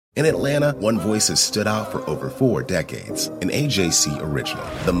In Atlanta, one voice has stood out for over 4 decades. An AJC original,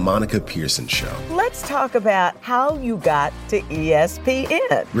 The Monica Pearson Show. Let's talk about how you got to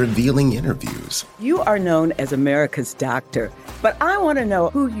ESPN. Revealing interviews. You are known as America's doctor, but I want to know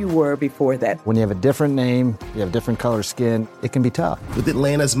who you were before that. When you have a different name, you have different color skin, it can be tough. With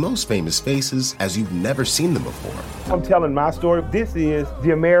Atlanta's most famous faces as you've never seen them before. I'm telling my story. This is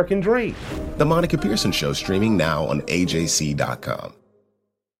the American dream. The Monica Pearson Show, streaming now on AJC.com.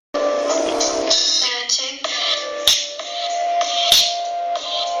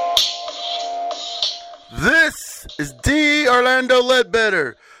 This is D. Orlando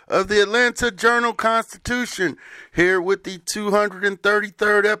Ledbetter of the Atlanta Journal-Constitution, here with the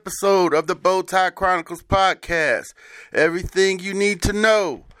 233rd episode of the Bowtie Chronicles podcast. Everything you need to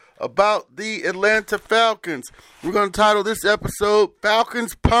know about the Atlanta Falcons. We're going to title this episode,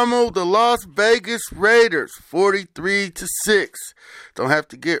 Falcons Pummel the Las Vegas Raiders 43-6. Don't have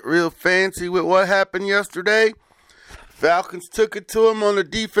to get real fancy with what happened yesterday. Falcons took it to them on the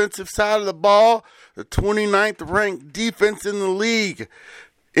defensive side of the ball. The 29th ranked defense in the league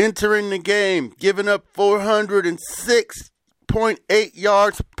entering the game, giving up 406.8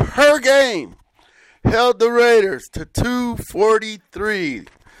 yards per game. Held the Raiders to 243.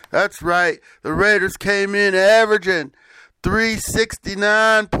 That's right. The Raiders came in averaging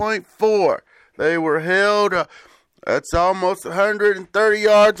 369.4. They were held. That's almost 130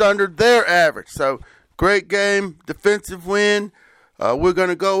 yards under their average. So, great game, defensive win. We're going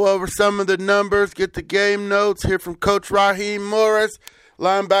to go over some of the numbers, get the game notes, hear from Coach Raheem Morris,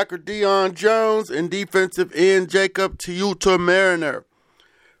 linebacker Deion Jones, and defensive end Jacob Tuiuta Mariner.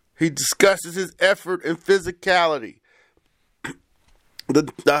 He discusses his effort and physicality.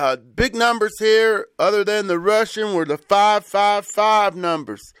 The big numbers here, other than the rushing, were the 5-5-5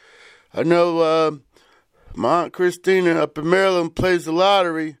 numbers. I know my Aunt Christina up in Maryland plays the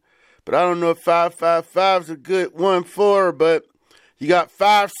lottery, but I don't know if 5-5-5 is a good one for her, but you got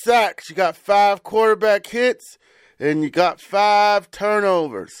 5 sacks, you got 5 quarterback hits, and you got 5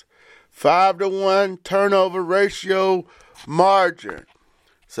 turnovers. 5-to-1 turnover ratio margin.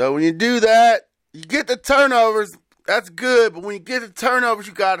 So when you do that, you get the turnovers, that's good, but when you get the turnovers,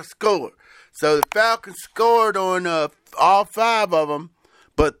 you got to score. So the Falcons scored on all 5 of them,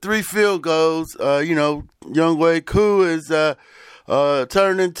 but 3 field goals. Younghoe Koo is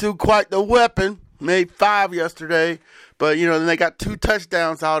turned into quite the weapon. Made 5 yesterday. But, then they got 2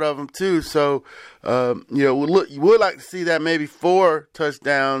 touchdowns out of them, too. So, you would like to see that maybe 4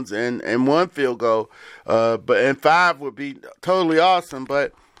 touchdowns and 1 field goal. And 5 would be totally awesome.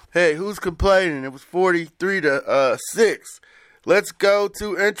 But, hey, who's complaining? It was 43-6. Let's go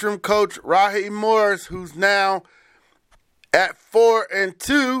to interim coach Raheem Morris, who's now at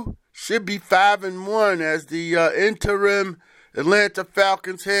 4-2, should be 5-1 as the interim Atlanta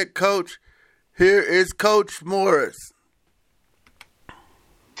Falcons head coach. Here is Coach Morris.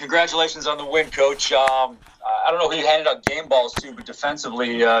 Congratulations on the win, Coach. I don't know who you handed out game balls to, but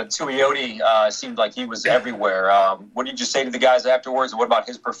defensively, Tuiuta seemed like he was everywhere. What did you say to the guys afterwards? What about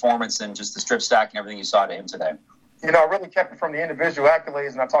his performance and just the strip stack and everything you saw to him today? I really kept it from the individual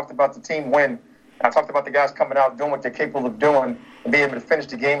accolades, and I talked about the team win. And I talked about the guys coming out, doing what they're capable of doing, and being able to finish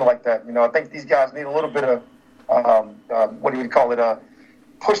the game like that. I think these guys need a little bit of,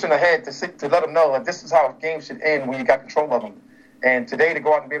 pushing ahead to let them know that this is how a game should end when you got control of them. And today, to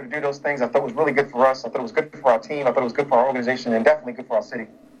go out and be able to do those things, I thought was really good for us. I thought it was good for our team. I thought it was good for our organization, and definitely good for our city.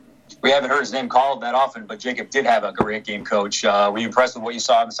 We haven't heard his name called that often, but Jacob did have a great game, Coach. Were you impressed with what you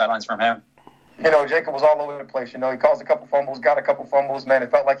saw on the sidelines from him? Jacob was all over the place. He caused a couple fumbles, got a couple fumbles. Man,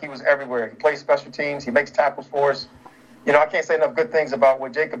 it felt like he was everywhere. He plays special teams. He makes tackles for us. I can't say enough good things about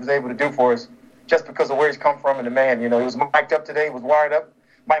what Jacob is able to do for us just because of where he's come from and the man. He was mic'd up today. He was wired up.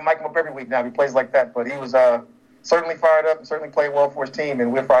 Might mic him up every week now. He plays like that. But he was certainly fired up and certainly played well for his team,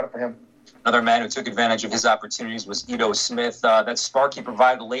 and we're fired up for him. Another man who took advantage of his opportunities was Ito Smith. That spark he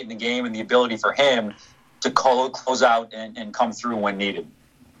provided late in the game and the ability for him to close out and come through when needed.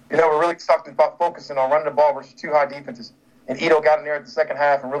 We're really talked about focusing on running the ball versus 2 high defenses. And Ito got in there at the second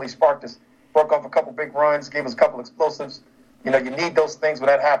half and really sparked us. Broke off a couple big runs, gave us a couple explosives. You need those things when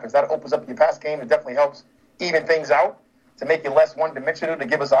that happens. That opens up your pass game. It definitely helps even things out to make it less one-dimensional, to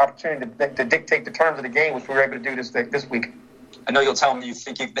give us the opportunity to dictate the terms of the game, which we were able to do this week. I know you'll tell me you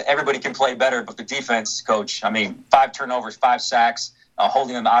think that everybody can play better, but the defense, Coach, 5 turnovers, 5 sacks,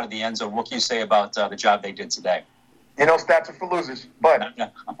 holding them out of the end zone. What can you say about the job they did today? Stats are for losers. But,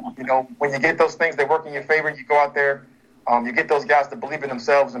 when you get those things, they work in your favor. You go out there, you get those guys to believe in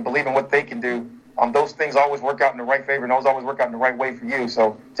themselves and believe in what they can do. Those things always work out in the right favor and those always work out in the right way for you.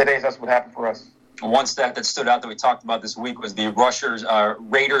 So today, that's what happened for us. One stat that stood out that we talked about this week was the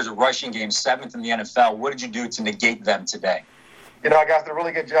Raiders rushing game, 7th in the NFL. What did you do to negate them today? Our guys did a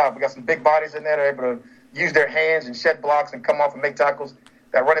really good job. We got some big bodies in there. They're able to use their hands and shed blocks and come off and make tackles.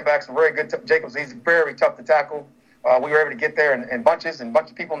 That running back's very good. Jacobs, he's very tough to tackle. We were able to get there in bunches and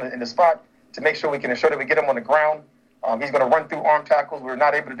bunch of people in the spot to make sure we can ensure that we get him on the ground. He's going to run through arm tackles. We were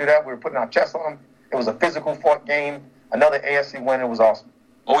not able to do that. We were putting our chest on him. It was a physical fought game. Another AFC win. It was awesome.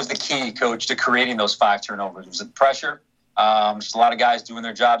 What was the key, Coach, to creating those 5 turnovers? Was it pressure? Just a lot of guys doing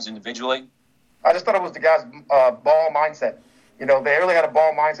their jobs individually? I just thought it was the guys' ball mindset. They really had a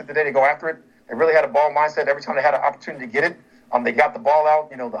ball mindset today to go after it. They really had a ball mindset every time they had an opportunity to get it. They got the ball out,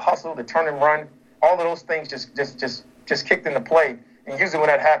 the hustle, the turn and run, all of those things just kicked into play. And usually when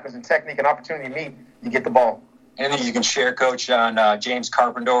that happens and technique and opportunity meet, you get the ball. Anything you can share, Coach, on James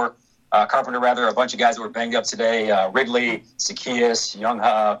Carpenter, a bunch of guys that were banged up today, Ridley, Zacchaeus, Young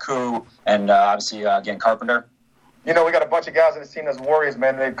Koo, and obviously, again, Carpenter? We got a bunch of guys on this team that's warriors,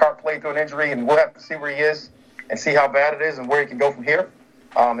 man. They can't play through an injury, and we'll have to see where he is and see how bad it is and where he can go from here.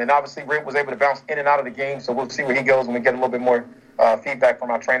 And obviously, Rick was able to bounce in and out of the game, so we'll see where he goes when we get a little bit more feedback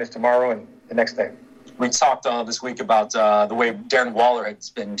from our trainers tomorrow and the next day. We talked this week about the way Darren Waller has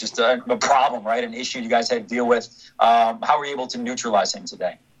been just a problem, right? An issue you guys had to deal with. How were you able to neutralize him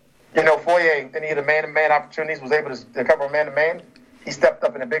today? Foye, any of the man-to-man opportunities, was able to cover man-to-man. He stepped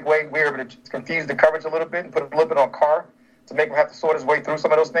up in a big way. We were able to confuse the coverage a little bit and put a little bit on Carr to make him have to sort his way through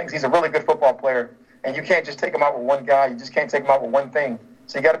some of those things. He's a really good football player, and you can't just take him out with one guy. You just can't take him out with one thing.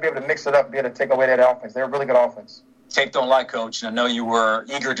 So you got to be able to mix it up, be able to take away that offense. They're a really good offense. Tape don't lie, Coach. And I know you were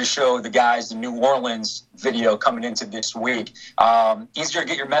eager to show the guys the New Orleans video coming into this week. Easier to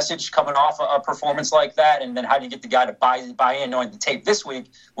get your message coming off a performance like that, and then how do you get the guy to buy in, knowing the tape this week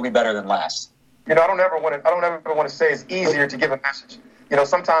will be better than last? I don't ever want to say it's easier to give a message.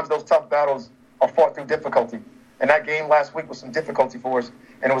 Sometimes those tough battles are fought through difficulty, and that game last week was some difficulty for us,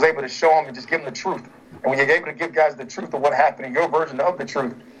 and it was able to show them and just give them the truth. And when you're able to give guys the truth of what happened and your version of the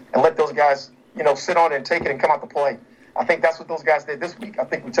truth, and let those guys sit on it and take it and come out to play. I think that's what those guys did this week. I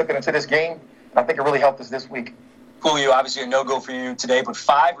think we took it into this game, and I think it really helped us this week. Julio, obviously a no-go for you today, but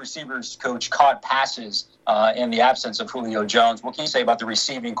 5 receivers, Coach, caught passes in the absence of Julio Jones. What can you say about the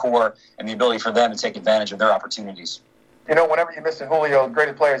receiving core and the ability for them to take advantage of their opportunities? Whenever you're missing Julio, as great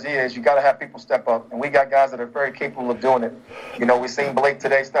a player as he is, you got to have people step up. And we got guys that are very capable of doing it. We've seen Blake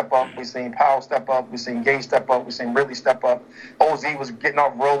today step up. We've seen Powell step up. We've seen Gage step up. We've seen Ridley step up. OZ was getting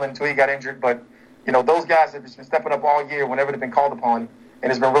off rolling until he got injured. But, those guys have just been stepping up all year whenever they've been called upon.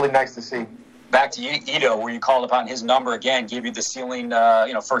 And it's been really nice to see. Back to Ito, where you called upon his number again, gave you the ceiling,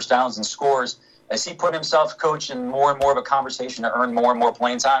 first downs and scores. Has he put himself, Coach, in more and more of a conversation to earn more and more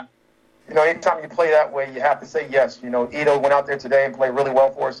playing time? Anytime you play that way, you have to say yes. Ito went out there today and played really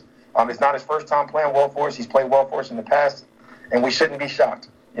well for us. It's not his first time playing well for us. He's played well for us in the past, and we shouldn't be shocked.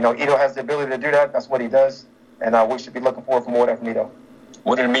 Ito has the ability to do that. That's what he does, and we should be looking forward for more of that from Ito.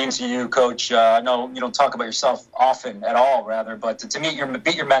 What did it mean to you, Coach? I know you don't talk about yourself often at all, rather, but to meet your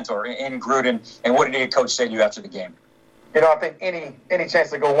mentor in Gruden, and what did your coach say to you after the game? I think any chance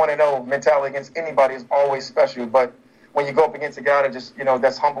to go 1-0 mentality against anybody is always special, but when you go up against a guy that just,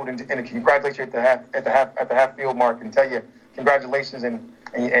 that's humbled and congratulates you at the half field mark and tell you congratulations and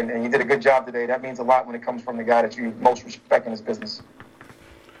you did a good job today, that means a lot when it comes from the guy that you most respect in this business.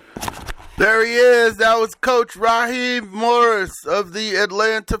 There he is. That was Coach Raheem Morris of the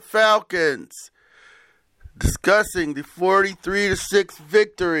Atlanta Falcons discussing the 43-6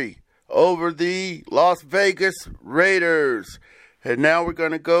 victory over the Las Vegas Raiders. And now we're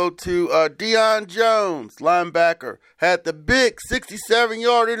going to go to Deion Jones, linebacker, had the big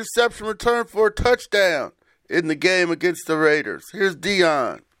 67-yard interception return for a touchdown in the game against the Raiders. Here's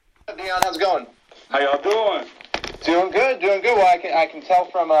Deion. Deion, how's it going? How y'all doing? Doing good. Well, I can tell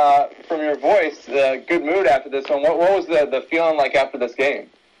from your voice, good mood after this one. What was the feeling like after this game?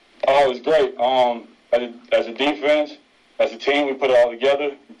 Oh, it was great. As a defense, as a team, we put it all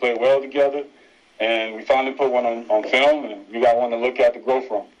together. We played well together, and we finally put one on film, and we got one to look at to grow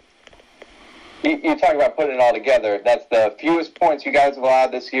from. You talk about putting it all together. That's the fewest points you guys have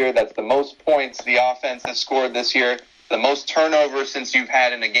allowed this year. That's the most points the offense has scored this year. The most turnovers since you've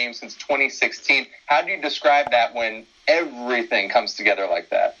had in a game since 2016. How do you describe that when everything comes together like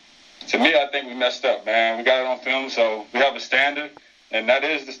that? To me, I think we messed up, man. We got it on film, so we have a standard, and that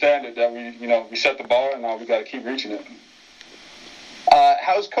is the standard that we set the bar, and now we got to keep reaching it.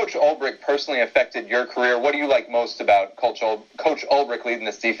 How's Coach Ulbrich personally affected your career? What do you like most about Coach Ulbrich leading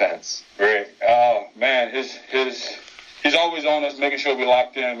this defense? Great. Man, he's always on us, making sure we're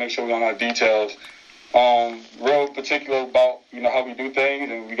locked in, make sure we're on our details. Real particular about how we do things,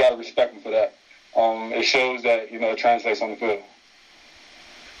 and we got to respect him for that. it shows that, it translates on the field.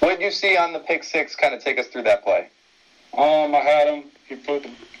 What did you see on the pick six? Kind of take us through that play. I had him.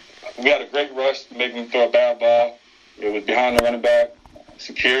 We had a great rush to make him throw a bad ball. It was behind the running back.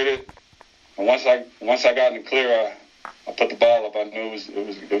 Secured it. And once I got in the clear, I put the ball up. I knew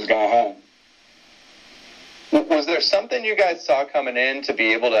it was going home. Was there something you guys saw coming in to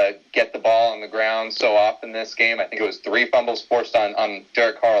be able to get the ball on the ground so often this game? I think it was 3 fumbles forced on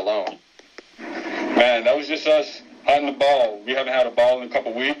Derek Carr alone. Man, that was just us hunting the ball. We haven't had a ball in a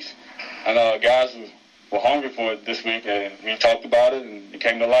couple weeks, and guys were hungry for it this week, and we talked about it, and it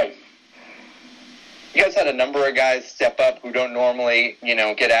came to life. You guys had a number of guys step up who don't normally,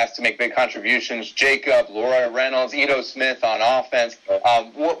 get asked to make big contributions. Jacob, Leroy Reynolds, Ito Smith on offense.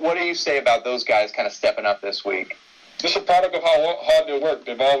 What do you say about those guys kind of stepping up this week? It's a product of how hard they work.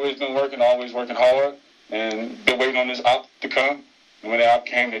 They've always been always working hard, and been waiting on this op to come. And when the op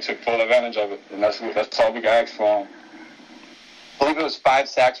came, they took full advantage of it, and that's all we got asked for them. I believe it was 5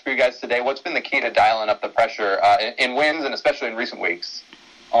 sacks for you guys today. What's been the key to dialing up the pressure in wins and especially in recent weeks?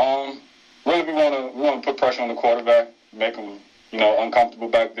 Really, we want to put pressure on the quarterback, make him, uncomfortable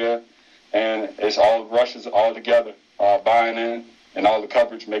back there, and it's all rushes all together, buying in, and all the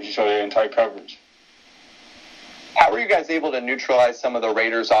coverage, making sure they're in tight coverage. How were you guys able to neutralize some of the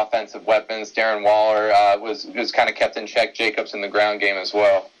Raiders' offensive weapons? Darren Waller was kind of kept in check. Jacobs in the ground game as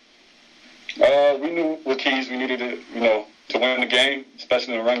well. We knew what keys we needed to win the game,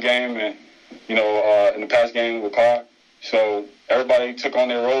 especially in the run game and in the pass game with Carr. So everybody took on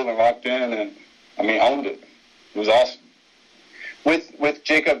their role and locked in and, owned it. It was awesome. With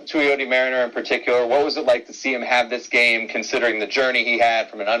Jacob Tuioti-Mariner in particular, what was it like to see him have this game, considering the journey he had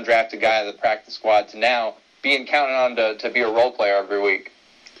from an undrafted guy of the practice squad to now being counted on to be a role player every week?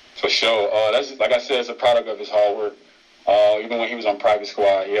 For sure. That's, like I said, it's a product of his hard work. Even when he was on practice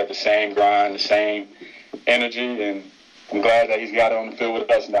squad, he had the same grind, the same energy, and I'm glad that he's got it on the field with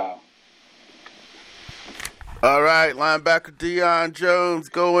us now. All right, linebacker Deion Jones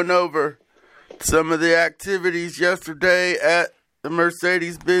going over some of the activities yesterday at the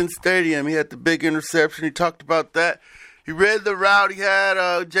Mercedes-Benz Stadium. He had the big interception. He talked about that. He read the route. He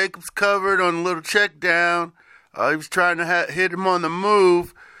had Jacobs covered on a little check down. He was trying to hit him on the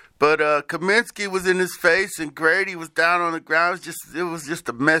move, but Kaminsky was in his face, and Grady was down on the ground. It was just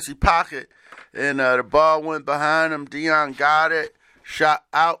a messy pocket, and the ball went behind him. Deion got it, shot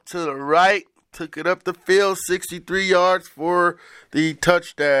out to the right. Took it up the field, 63 yards for the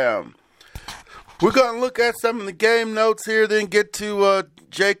touchdown. We're going to look at some of the game notes here, then get to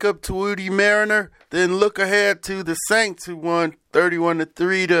Jacob Tuioti-Mariner, then look ahead to the Saints, who won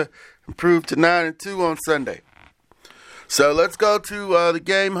 31-3 to improve to 9-2 on Sunday. So let's go to the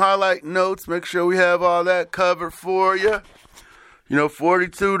game highlight notes. Make sure we have all that covered for you.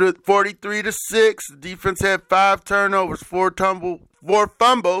 43-6. The defense had 5 turnovers, 4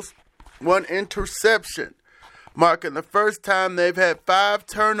 fumbles. 1 interception, marking the first time they've had 5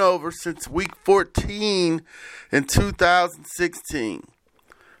 turnovers since week 14 in 2016.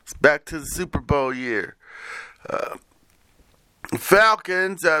 It's back to the Super Bowl year.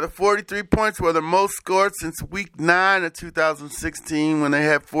 Falcons, the 43 points were the most scored since week 9 of 2016 when they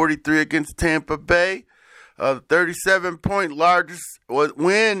had 43 against Tampa Bay. The 37-point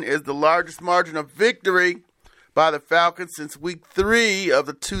win is the largest margin of victory by the Falcons since week 3 of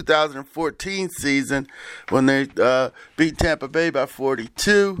the 2014 season when they beat Tampa Bay by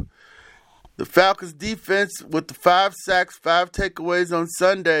 42. The Falcons defense, with the 5 sacks, 5 takeaways on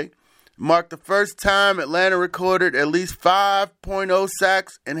Sunday, marked the first time Atlanta recorded at least 5.0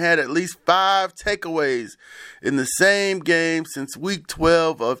 sacks and had at least 5 takeaways in the same game since week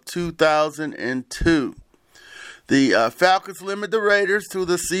 12 of 2002. The Falcons limit the Raiders to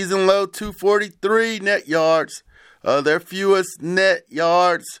the season-low 243 net yards, their fewest net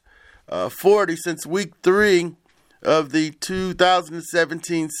yards, 40 since week 3 of the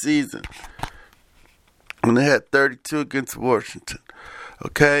 2017 season, when they had 32 against Washington.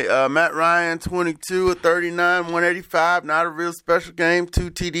 Okay, Matt Ryan, 22 of 39, 185, not a real special game,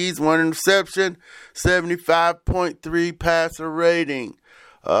 2 TDs, 1 interception, 75.3 passer rating.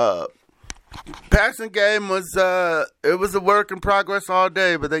 Passing game was it was a work in progress all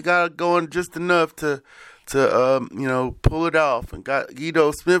day, but they got it going just enough to pull it off, and got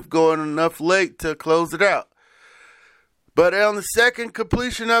Ito Smith going enough late to close it out. But on the second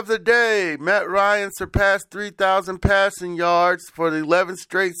completion of the day, Matt Ryan surpassed 3,000 passing yards for the 11th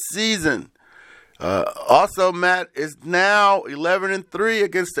straight season. Also, Matt is now 11-3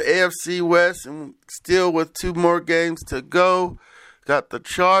 against the AFC West, and still with 2 more games to go. Got the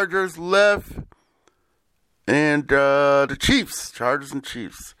Chargers left and the Chiefs. Chargers and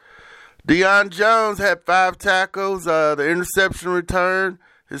Chiefs. Deion Jones had 5 tackles, the interception return,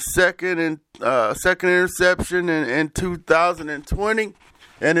 his second interception in 2020,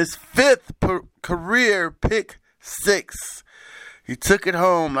 and his 5th career pick 6. He took it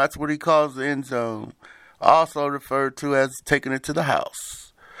home. That's what he calls the end zone, also referred to as taking it to the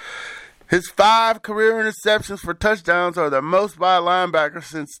house. His 5 career interceptions for touchdowns are the most by a linebacker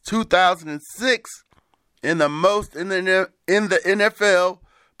since 2006, and the most in the NFL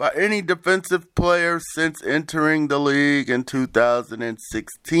by any defensive player since entering the league in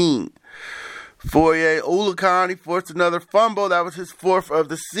 2016. Foye Oluokun forced another fumble. That was his 4th of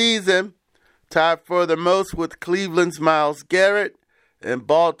the season, tied for the most with Cleveland's Myles Garrett and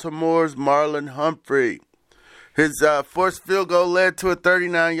Baltimore's Marlon Humphrey. His forced field goal led to a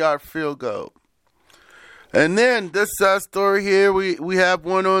 39-yard field goal. And then this story here, we have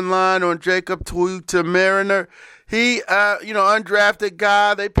one online on Jacob Tuita Mariner. He, undrafted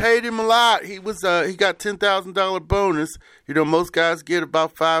guy. They paid him a lot. He got $10,000 bonus. Most guys get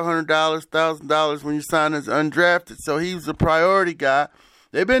about $500, $1,000 when you sign as undrafted. So he was a priority guy.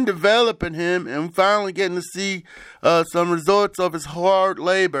 They've been developing him and finally getting to see some results of his hard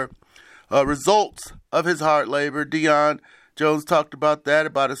labor. Deion Jones talked about that,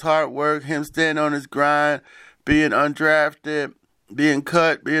 about his hard work, him staying on his grind, being undrafted, being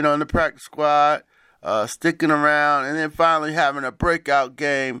cut, being on the practice squad, sticking around, and then finally having a breakout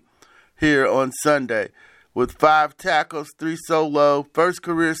game here on Sunday with 5 tackles, 3 solo, first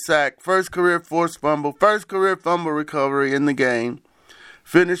career sack, first career forced fumble, first career fumble recovery in the game.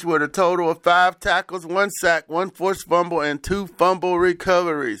 Finished with a total of 5 tackles, 1 sack, 1 forced fumble, and 2 fumble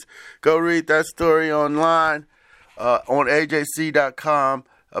recoveries. Go read that story online on AJC.com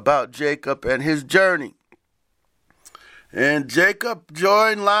about Jacob and his journey. And Jacob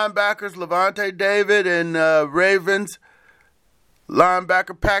joined linebackers Levante David and Ravens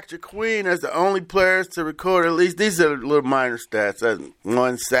linebacker Patrick Queen as the only players to record at least, these are little minor stats,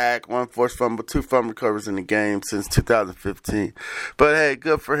 1 sack, 1 forced fumble, 2 fumble recovers in the game since 2015. But hey,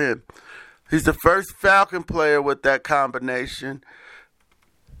 good for him. He's the first Falcon player with that combination.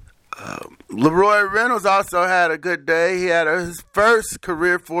 Leroy Reynolds also had a good day. He had his first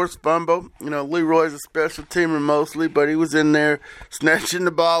career forced fumble. Leroy's a special teamer mostly, but he was in there snatching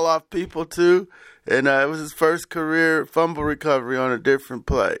the ball off people too. And it was his first career fumble recovery on a different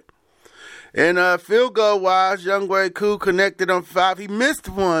play. And field goal-wise, Younghoe Koo connected on 5. He missed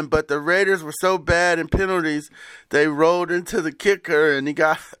 1, but the Raiders were so bad in penalties, they rolled into the kicker, and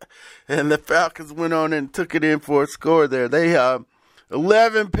the Falcons went on and took it in for a score there. They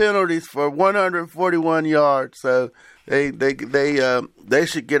 11 penalties for 141 yards, so they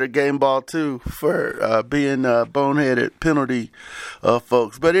should get a game ball too for being boneheaded penalty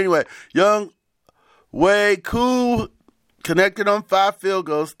folks. But anyway, Younghoe Koo connected on 5 field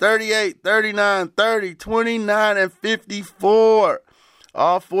goals, 38, 39, 30, 29, and 54.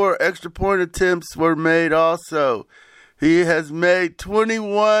 All 4 extra point attempts were made also. He has made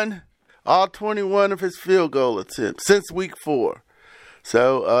all 21 of his field goal attempts since week 4.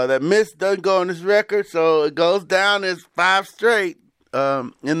 So that miss doesn't go on his record, so it goes down as 5 straight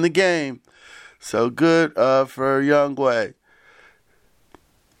in the game. So good for Younghoe.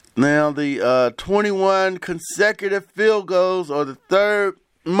 Now, the 21 consecutive field goals are the 3rd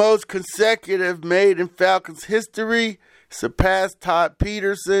most consecutive made in Falcons history, surpassed Todd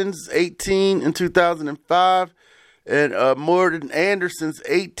Peterson's 18 in 2005 and more than Anderson's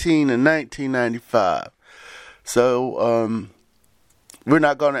 18 in 1995. So, we're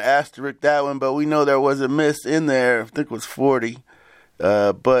not going to asterisk that one, but we know there was a miss in there. I think it was 40.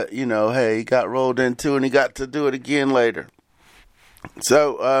 But, hey, he got rolled into and he got to do it again later.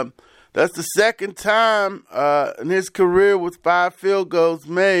 So that's the second time in his career with 5 field goals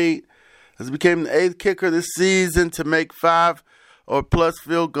made. He became the 8th kicker this season to make 5 or plus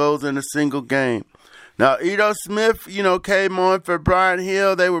field goals in a single game. Now, Ito Smith, came on for Brian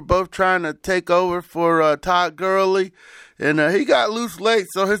Hill. They were both trying to take over for Todd Gurley. And he got loose late,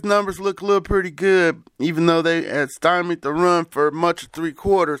 so his numbers look a little pretty good, even though they had stymied the run for much of 3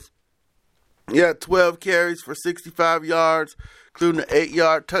 quarters. He had 12 carries for 65 yards, including an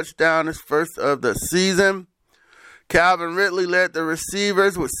 8-yard touchdown, his first of the season. Calvin Ridley led the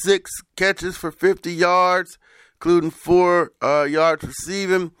receivers with 6 catches for 50 yards, including 4 yards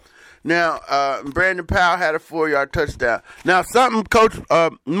receiving. Now, Brandon Powell had a 4-yard touchdown. Now, something Coach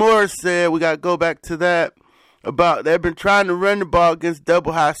Morris said, we got to go back to that, about they've been trying to run the ball against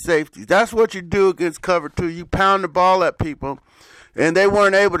double high safeties. That's what you do against cover 2. You pound the ball at people. And they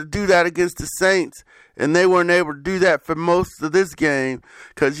weren't able to do that against the Saints. And they weren't able to do that for most of this game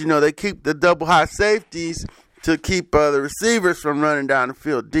because, they keep the double high safeties to keep the receivers from running down the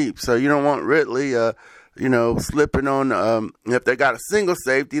field deep. So you don't want Ridley, slipping on. If they got a single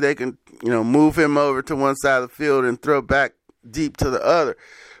safety, they can, move him over to one side of the field and throw back deep to the other.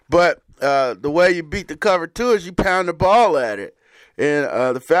 But the way you beat the cover two is you pound the ball at it.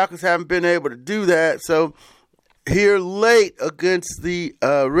 And the Falcons haven't been able to do that. So here late against the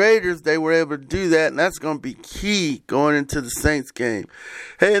Raiders, they were able to do that, and that's going to be key going into the Saints game.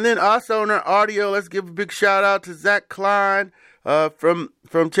 Hey, and then also in our audio, let's give a big shout-out to Zach Klein from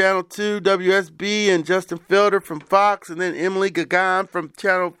Channel 2, WSB, and Justin Felder from Fox, and then Emily Gagan from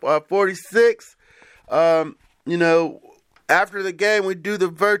Channel 46. After the game, we do the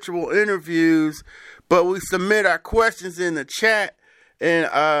virtual interviews, but we submit our questions in the chat, and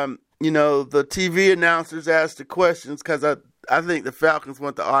the TV announcers ask the questions because I think the Falcons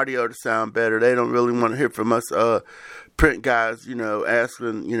want the audio to sound better. They don't really want to hear from us print guys,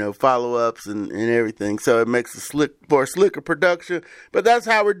 asking, follow-ups and everything. So it makes a slicker production. But that's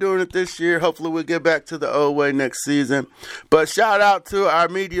how we're doing it this year. Hopefully we'll get back to the old way next season. But shout out to our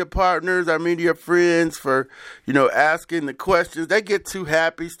media partners, our media friends for, asking the questions. They get too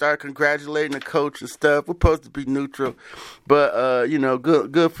happy, start congratulating the coach and stuff. We're supposed to be neutral. But,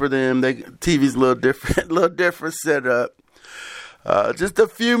 good for them. TV's a little different setup. Just a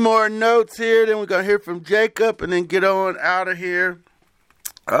few more notes here, then we're going to hear from Jacob and then get on out of here.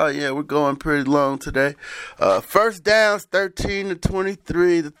 Oh, yeah, we're going pretty long today. First downs,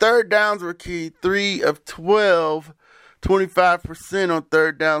 13-23. The third downs were key, 3 of 12, 25% on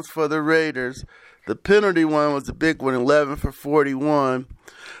third downs for the Raiders. The penalty one was a big one, 11 for 41.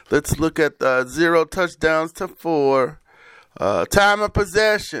 Let's look at the 0 touchdowns to 4. Time of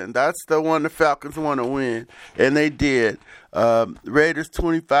possession, that's the one the Falcons want to win, and they did. Raiders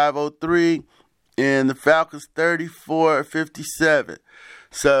 25-03 and the Falcons 34-57.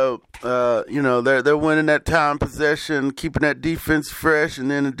 So, they're winning that time possession, keeping that defense fresh, and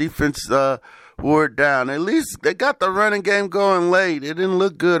then the defense wore it down. At least they got the running game going late. It didn't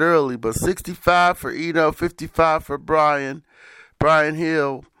look good early, but 65 for Eno, 55 for Brian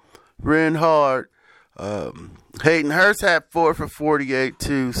Hill, ran hard. Hayden Hurst had 4 for 48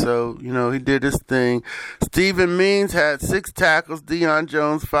 too, so he did his thing. Steven Means had 6 tackles, Deion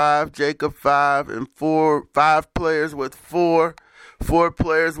Jones 5, Jacob 5, and 5 players with 4. 4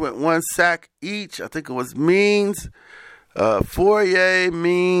 players with 1 sack each. I think it was Means, Fourier,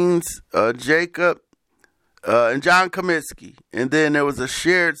 Means, Jacob, and John Comiskey. And then there was a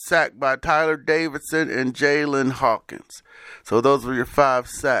shared sack by Tyler Davidson and Jalen Hawkins. So those were your 5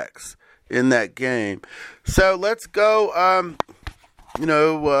 sacks in that game. So let's go,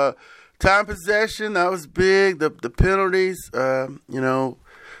 time possession, that was big. The penalties,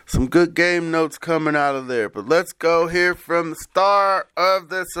 some good game notes coming out of there. But let's go hear from the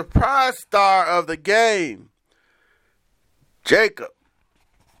surprise star of the game, Jacob.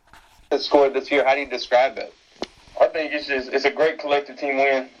 The score this year, how do you describe it? I think it's a great collective team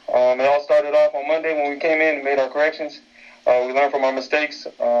win. It all started off on Monday when we came in and made our corrections. We learned from our mistakes,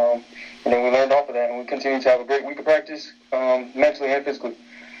 and then we learned off of that, and we continue to have a great week of practice, mentally and physically.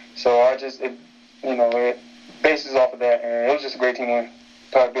 So it bases off of that, and it was just a great team win.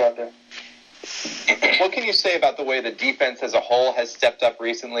 Glad to be out there. What can you say about the way the defense as a whole has stepped up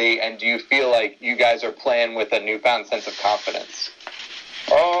recently, and do you feel like you guys are playing with a newfound sense of confidence?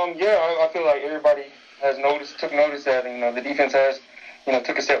 I feel like everybody has took notice that, the defense has,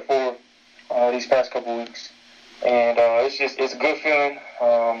 took a step forward these past couple weeks. And it's a good feeling.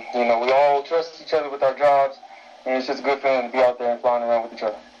 We all trust each other with our jobs, and it's just a good feeling to be out there and flying around with each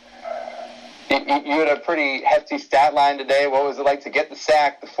other. You had a pretty hefty stat line today. What was it like to get the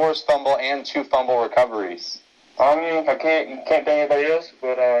sack, the forced fumble, and 2 fumble recoveries? I can't thank anybody else,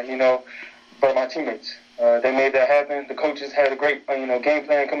 but my teammates. They made that happen. The coaches had a great game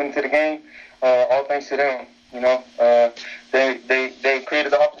plan coming into the game. All thanks to them. They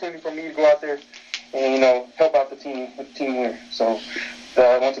created the opportunity for me to go out there and help out the team win. So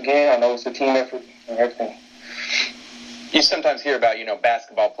once again, I know it's a team effort and everything. You sometimes hear about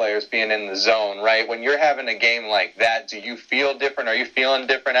basketball players being in the zone, right? When you're having a game like that, do you feel different? Are you feeling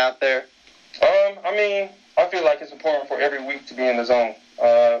different out there? I feel like it's important for every week to be in the zone.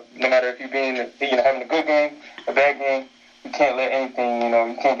 No matter if you're having a good game, a bad game, you can't let anything,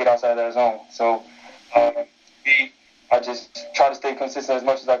 you can't get outside that zone. So I just try to stay consistent as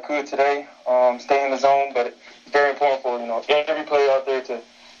much as I could today, stay in the zone, but it's very important for, every player out there to,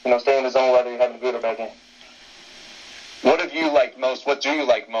 stay in the zone whether you're having a good or bad game. What do you like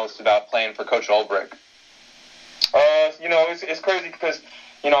most about playing for Coach Ulbrich? It's crazy because,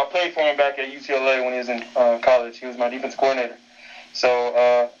 I played for him back at UCLA when he was in college. He was my defense coordinator.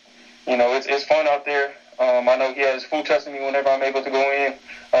 So, it's fun out there. I know he has full trust in me whenever I'm able to go in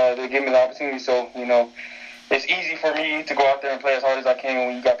to give me the opportunity. So, it's easy for me to go out there and play as hard as I can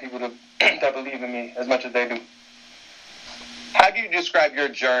when you got people that believe in me as much as they do. How do you describe your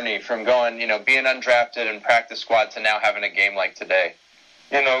journey from going, being undrafted and practice squad to now having a game like today?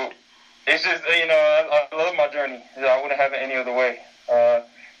 It's just, I love my journey. I wouldn't have it any other way.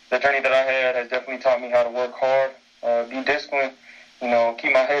 The journey that I had has definitely taught me how to work hard, be disciplined,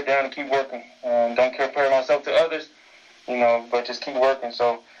 keep my head down and keep working. Don't compare myself to others, but just keep working.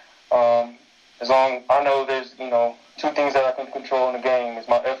 So as long I know there's, two things that I can control in the game is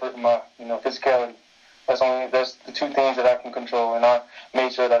my effort and my, physicality. That's the two things that I can control, and I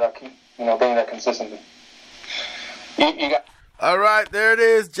made sure that I keep, doing that consistently. All right, there it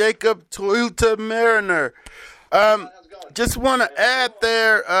is, Jacob Toyota Mariner. Just want to add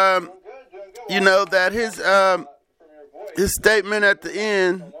there, that his statement at the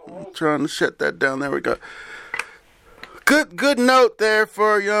end. I'm trying to shut that down. There we go. Good note there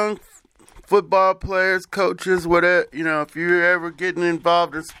for young football players, coaches, whatever. If you're ever getting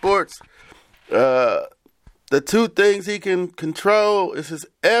involved in sports, the two things he can control is his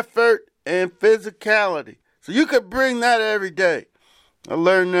effort and physicality. So you could bring that every day. I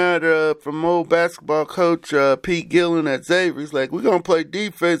learned that from old basketball coach Pete Gillen at Xavier. He's like, we're gonna play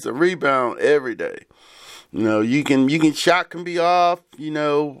defense and rebound every day. You can shot can be off.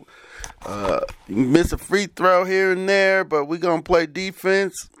 You can miss a free throw here and there, but we're gonna play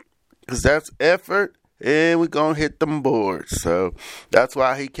defense because that's effort. And we're going to hit them boards. So that's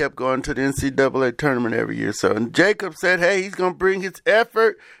why he kept going to the NCAA tournament every year. So and Jacob said, hey, he's going to bring his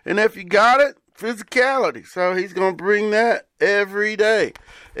effort. And if you got it, physicality. So he's going to bring that every day.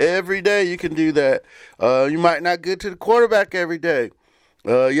 Every day you can do that. You might not get to the quarterback every day.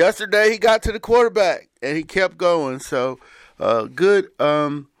 Yesterday he got to the quarterback and he kept going. So good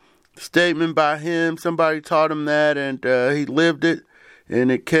statement by him. Somebody taught him that and he lived it. And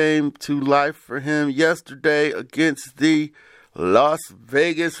it came to life for him yesterday against the Las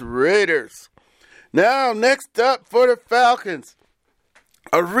Vegas Raiders. Now, next up for the Falcons,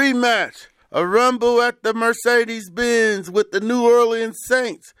 a rematch, a rumble at the Mercedes-Benz with the New Orleans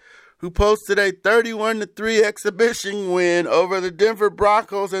Saints, who posted a 31-3 exhibition win over the Denver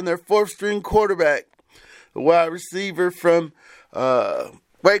Broncos and their fourth-string quarterback, the wide receiver from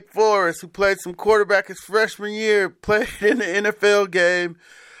Wake Forest, who played some quarterback his freshman year, played in the NFL game.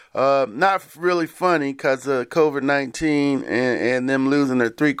 Not really funny because of COVID-19 and them losing their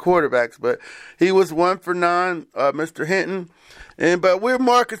three quarterbacks, but he was 1 for 9, Mr. Hinton. But we're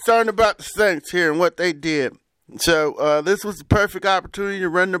more concerned about the Saints here and what they did. So this was the perfect opportunity to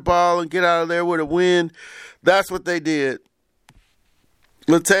run the ball and get out of there with a win. That's what they did.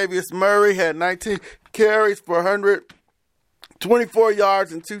 Latavius Murray had 19 carries for 124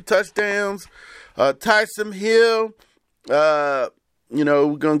 yards and 2 touchdowns. Tyson Hill, we're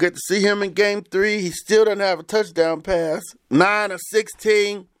going to get to see him in Game 3. He still doesn't have a touchdown pass. 9 of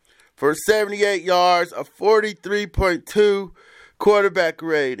 16 for 78 yards, a 43.2 quarterback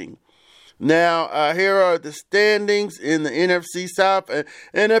rating. Now, here are the standings in the NFC South.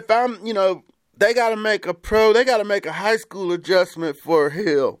 And if I'm, they got to make a high school adjustment for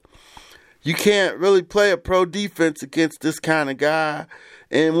Hill. You can't really play a pro defense against this kind of guy.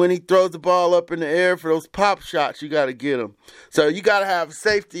 And when he throws the ball up in the air for those pop shots, you got to get him. So you got to have a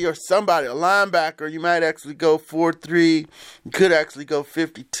safety or somebody, a linebacker. You might actually go 4-3. You could actually go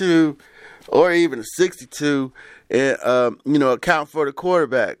 52 or even a 62 and, account for the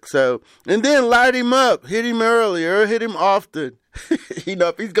quarterback. So, and then light him up, hit him early or hit him often.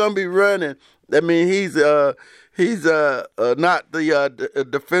 If he's going to be running, I mean, he's not the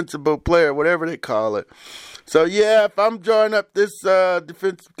defensible player, whatever they call it. So, yeah, if I'm drawing up this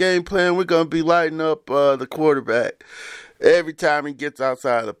defensive game plan, we're going to be lighting up the quarterback every time he gets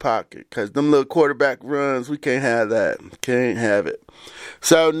outside of the pocket because them little quarterback runs, we can't have that. Can't have it.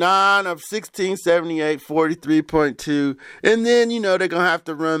 So, 9 of 16, 78, 43.2. And then, they're going to have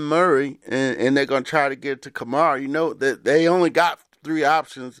to run Murray, and they're going to try to get it to Kamara. That they only got 3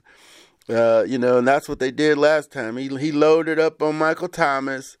 options, and that's what they did last time. He loaded up on Michael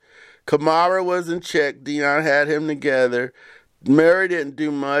Thomas. Kamara was in check. Deion had him together. Murray didn't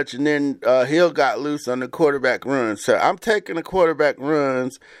do much, and then Hill got loose on the quarterback runs. So I'm taking the quarterback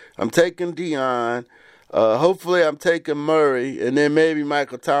runs. I'm taking Deion. Hopefully I'm taking Murray, and then maybe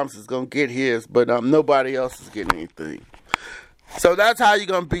Michael Thomas is going to get his, but nobody else is getting anything. So that's how you're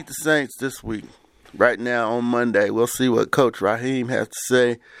going to beat the Saints this week. Right now on Monday. We'll see what Coach Raheem has to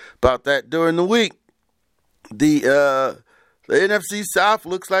say about that during the week. The NFC South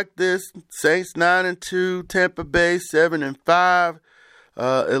looks like this. Saints 9-2, Tampa Bay 7-5,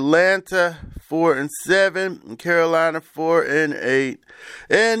 Atlanta 4-7, and Carolina 4-8.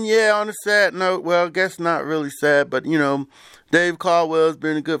 And yeah, on a sad note, well, I guess not really sad, but Dave Caldwell's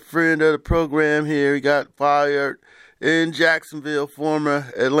been a good friend of the program here. He got fired in Jacksonville,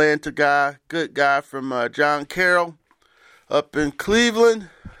 former Atlanta guy, good guy from John Carroll up in Cleveland.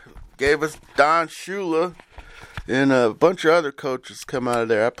 Gave us Don Shula and a bunch of other coaches come out of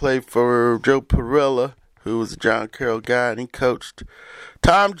there. I played for Joe Perella, who was a John Carroll guy, and he coached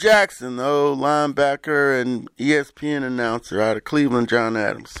Tom Jackson, the old linebacker and ESPN announcer out of Cleveland, John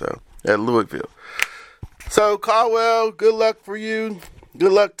Adams, so at Louisville. So, Caldwell, good luck for you.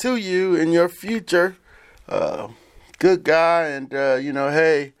 Good luck to you in your future. Good guy, and,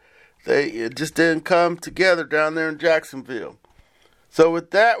 hey, it just didn't come together down there in Jacksonville. So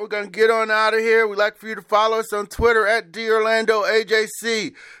with that, we're going to get on out of here. We'd like for you to follow us on Twitter at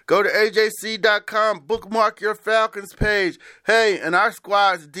DOrlandoAJC. Go to AJC.com, bookmark your Falcons page. Hey, and our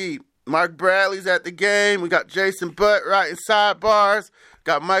squad's deep. Mike Bradley's at the game. We got Jason Butt writing sidebars.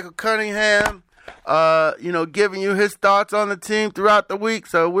 Got Michael Cunningham, giving you his thoughts on the team throughout the week.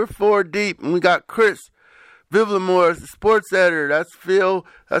 So we're 4 deep. And we got Chris Vivlamore, the sports editor. That's Phil.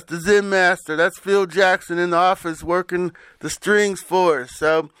 That's the Zen Master. That's Phil Jackson in the office working the strings for us.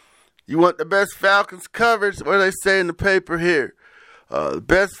 So you want the best Falcons coverage? What do they say in the paper here? The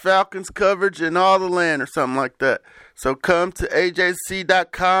best Falcons coverage in all the land or something like that. So come to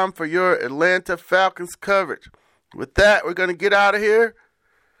AJC.com for your Atlanta Falcons coverage. With that, we're going to get out of here.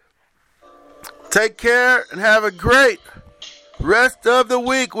 Take care and have a great rest of the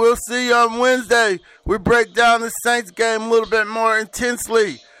week. We'll see you on Wednesday. We break down the Saints game a little bit more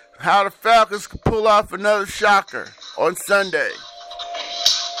intensely. How the Falcons can pull off another shocker on Sunday.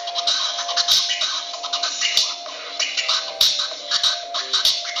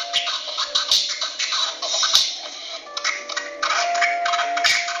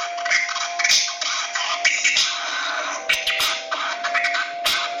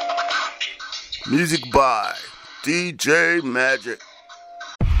 Music by DJ Magic.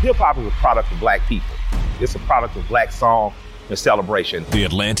 Hip-hop is a product of black people. It's a product of black song and celebration. The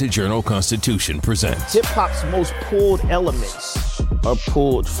Atlanta Journal-Constitution presents hip-hop's most pulled elements are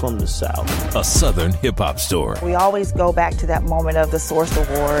pulled from the South. A Southern hip-hop story. We always go back to that moment of the Source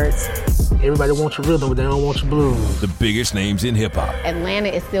Awards. Everybody wants your rhythm, but they don't want your blues. The biggest names in hip-hop. Atlanta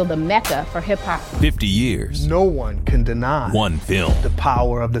is still the mecca for hip-hop. 50 years. No one can deny one film. The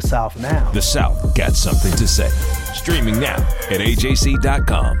power of the South now. The South got something to say. Streaming now at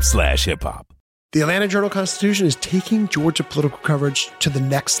AJC.com/hiphop. The Atlanta Journal-Constitution is taking Georgia political coverage to the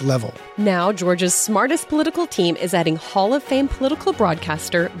next level. Now, Georgia's smartest political team is adding Hall of Fame political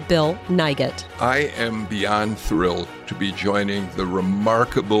broadcaster Bill Nigut. I am beyond thrilled to be joining the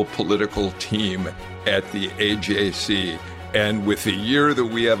remarkable political team at the AJC. And with the year that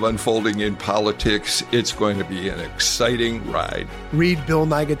we have unfolding in politics, it's going to be an exciting ride. Read Bill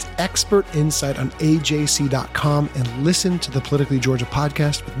Nigut's expert insight on AJC.com and listen to the Politically Georgia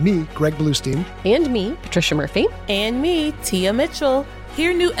podcast with me, Greg Bluestein. And me, Patricia Murphy. And me, Tia Mitchell.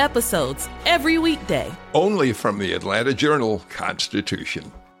 Hear new episodes every weekday. Only from the Atlanta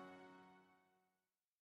Journal-Constitution.